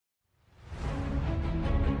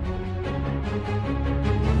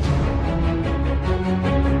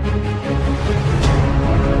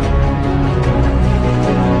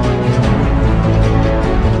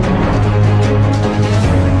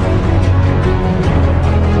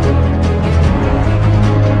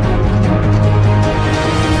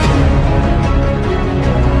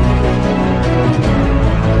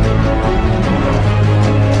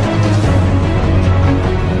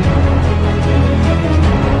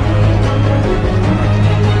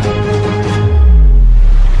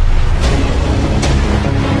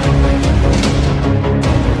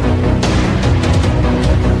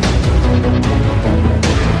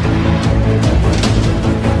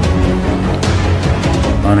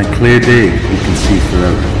On a clear day, we can see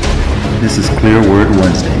forever. This is Clear Word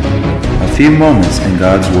Wednesday. A few moments in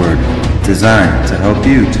God's Word, designed to help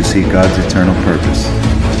you to see God's eternal purpose.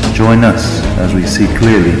 Join us as we see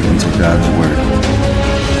clearly into God's Word.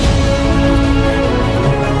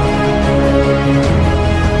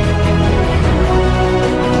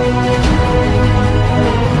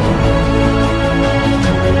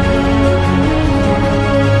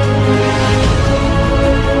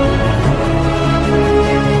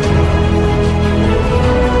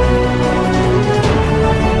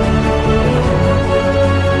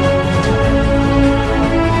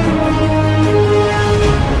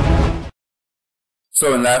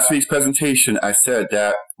 So in last week's presentation, I said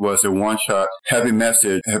that was a one-shot, heavy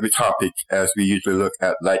message, heavy topic, as we usually look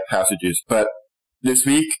at light passages. But this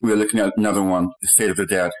week, we're looking at another one, the state of the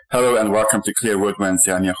dead. Hello and welcome to Clear Word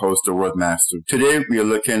Wednesday. I'm your host, the Word Master. Today, we are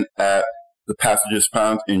looking at the passages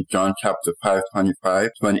found in John chapter 5, 25,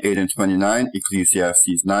 28 and 29,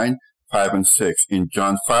 Ecclesiastes 9, 5 and 6. In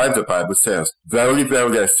John 5, the Bible says, "Verily,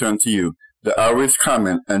 verily, I say unto you, the hour is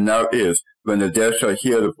coming, and now is, when the dead shall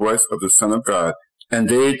hear the voice of the Son of God, and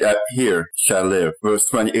they that hear shall live." Verse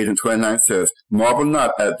 28 and 29 says, "Marvel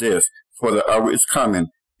not at this, for the hour is coming,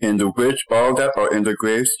 in the which all that are in the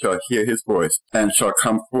graves shall hear his voice, and shall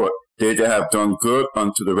come forth, they that have done good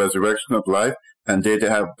unto the resurrection of life, and they that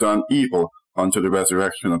have done evil unto the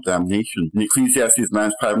resurrection of damnation." In Ecclesiastes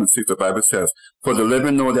 9, 5 and 6, the Bible says, "For the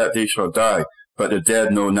living know that they shall die, but the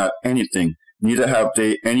dead know not anything, neither have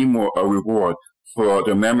they any more a reward, for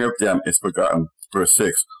the memory of them is forgotten." Verse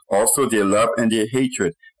 6, "Also their love and their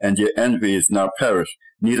hatred and their envy is now perished,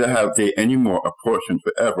 neither have they any more a portion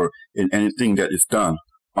forever in anything that is done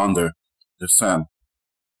under the sun."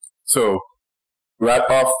 So, right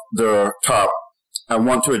off the top, I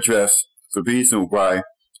want to address the reason why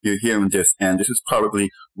you're hearing this, and this is probably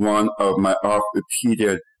one of my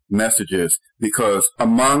oft-repeated messages, because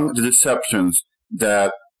among the deceptions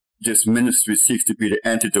that this ministry seeks to be the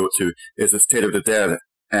antidote to is the state of the dead.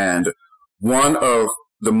 And one of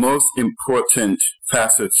the most important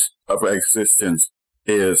facets of our existence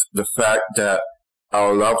is the fact that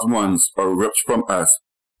our loved ones are ripped from us,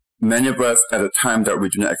 many of us at a time that we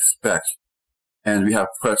do not expect. And we have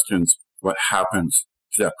questions, what happens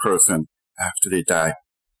to that person after they die?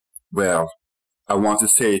 Well, I want to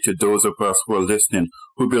say to those of us who are listening,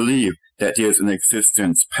 who believe that there is an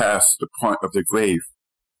existence past the point of the grave,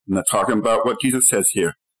 I'm not talking about what Jesus says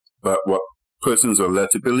here, but what persons are led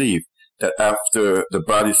to believe, that after the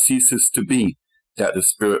body ceases to be, that the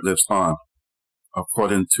spirit lives on,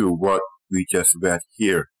 according to what we just read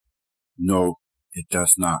here. No, it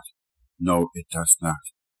does not. No, it does not.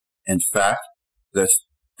 In fact, let's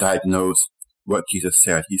diagnose what Jesus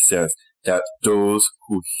said. He says that those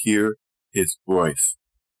who hear his voice,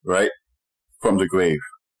 right, from the grave,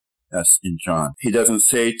 that's in John. He doesn't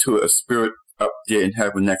say to a spirit up there in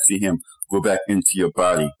heaven next to him, go back into your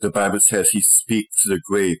body. The Bible says he speaks to the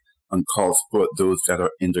grave and calls forth those that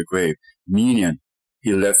are in the grave, meaning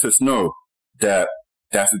he lets us know that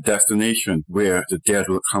that's the destination where the dead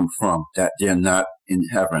will come from, that they're not in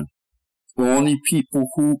heaven. Only people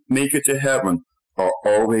who make it to heaven are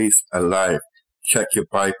always alive. Check your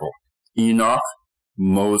Bible. Enoch,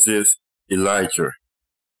 Moses, Elijah,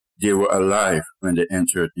 they were alive when they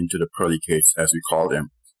entered into the pearly gates, as we call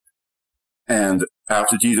them. And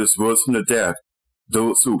after Jesus rose from the dead,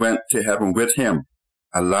 those who went to heaven with him,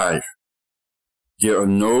 alive. There are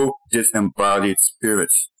no disembodied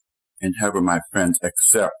spirits in heaven, my friends,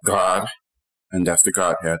 except God, and that's the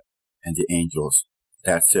Godhead, and the angels.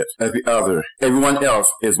 That's it. Everyone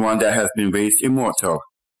else is one that has been raised immortal,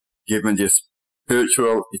 given their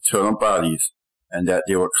spiritual, eternal bodies, and that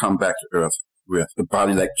they will come back to earth with a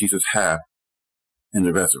body like Jesus had in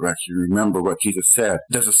the resurrection. Remember what Jesus said.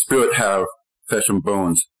 Does the spirit have flesh and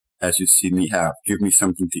bones, as you see me have? Give me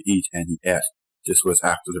something to eat, and he ate. This was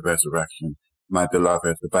after the resurrection. My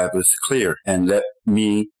beloved, the Bible is clear, and let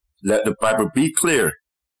the Bible be clear,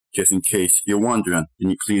 just in case you're wondering. In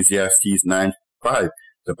Ecclesiastes 9, 5,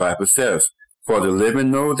 the Bible says, "For the living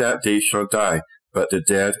know that they shall die, but the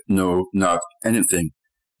dead know not anything."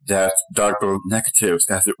 That's double negatives,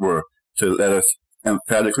 as it were, to let us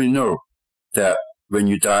emphatically know that when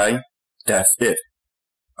you die, that's it,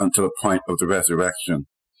 until the point of the resurrection.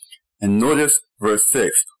 And notice verse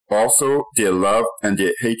 6, "Also their love and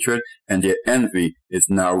their hatred and their envy is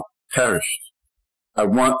now perished." I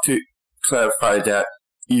want to clarify that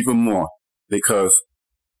even more, because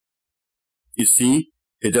you see,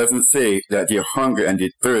 it doesn't say that their hunger and their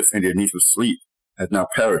thirst and their need for sleep has now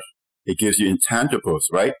perished. It gives you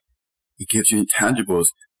intangibles, right? It gives you intangibles.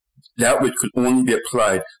 that which could only be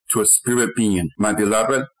applied to a spirit being. My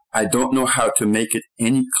beloved, I don't know how to make it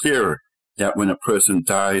any clearer that when a person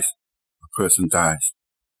dies, a person dies.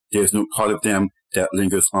 There's no part of them that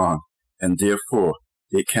lingers on, and therefore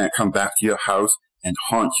they can't come back to your house and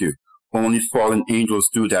haunt you. Only fallen angels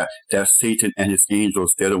do that. That's Satan and his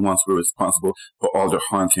angels. They're the ones who are responsible for all the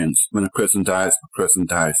hauntings. When a person dies, a person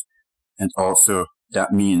dies. And also,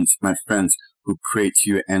 that means, my friends, who pray to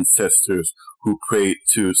your ancestors, who pray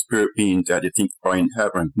to spirit beings that they think are in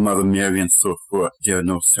heaven, Mother Mary and so forth, there are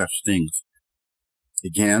no such things.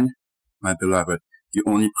 Again, my beloved, the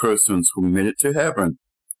only persons who made it to heaven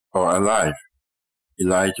are alive: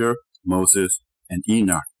 Elijah, Moses, and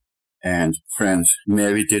Enoch. And friends,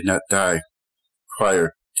 Mary did not die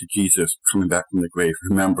prior to Jesus coming back from the grave.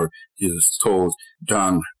 Remember, Jesus told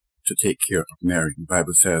John to take care of Mary. The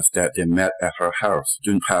Bible says that they met at her house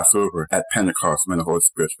during Passover at Pentecost when the Holy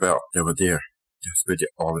Spirit fell. They were there. That's where they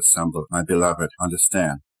all assembled. My beloved,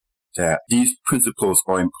 understand that these principles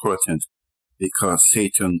are important because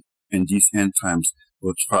Satan in these end times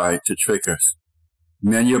will try to trick us.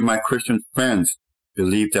 Many of my Christian friends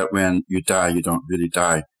believe that when you die, you don't really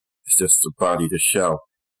die. It's just the body, the shell,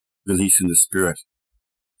 releasing the spirit.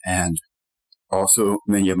 And also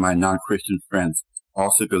many of my non-Christian friends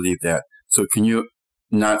also believe that. So can you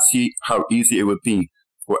not see how easy it would be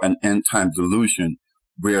for an end-time delusion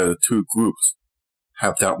where the two groups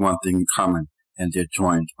have that one thing in common and they're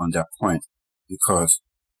joined on that point? Because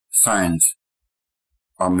signs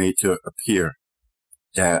are made to appear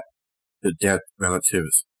that the dead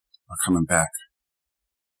relatives are coming back.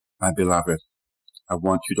 My beloved, I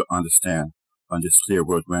want you to understand on this Clear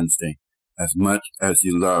Word Wednesday, as much as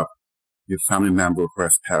you love your family member who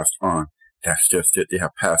has passed on, that's just it. They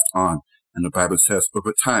have passed on. And the Bible says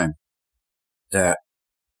over time that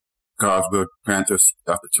God will grant us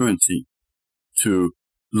the opportunity to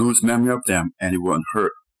lose memory of them and it won't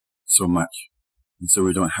hurt so much. And so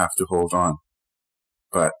we don't have to hold on.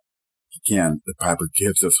 But again, the Bible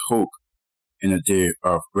gives us hope in a day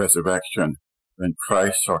of resurrection when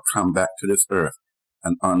Christ shall come back to this earth.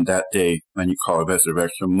 And on that day, when you call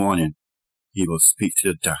resurrection morning, he will speak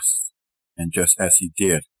to the dust. And just as he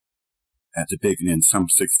did at the beginning, some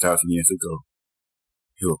 6,000 years ago,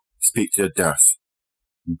 he'll speak to the dust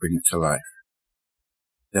and bring it to life.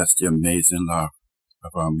 That's the amazing love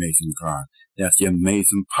of our amazing God. That's the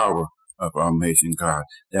amazing power of our amazing God.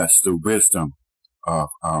 That's the wisdom of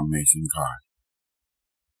our amazing God.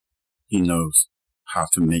 He knows how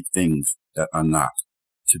to make things that are not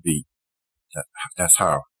to be. That's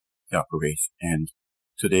how he operates. And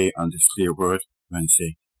today on this Clear Word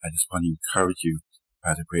Wednesday, I just want to encourage you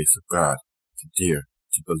by the grace of God to dare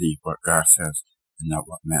to believe what God says and not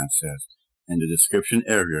what man says. In the description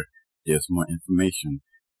area, there's more information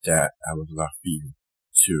that I would love for you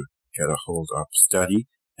to get a hold of, study,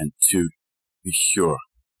 and to be sure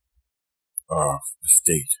of the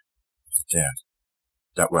state of the dead.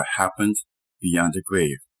 That what happens beyond the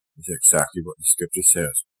grave is exactly what the scripture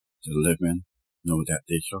says. The living know that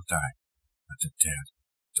they shall die, but the dead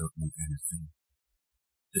don't know anything.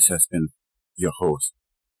 This has been your host,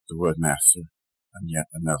 the Word Master, and yet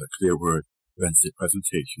another Clear Word Wednesday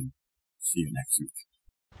presentation. See you next week.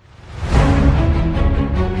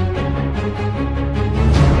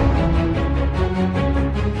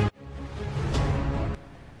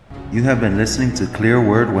 You have been listening to Clear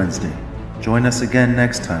Word Wednesday. Join us again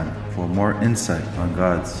next time for more insight on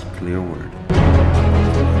God's clear word.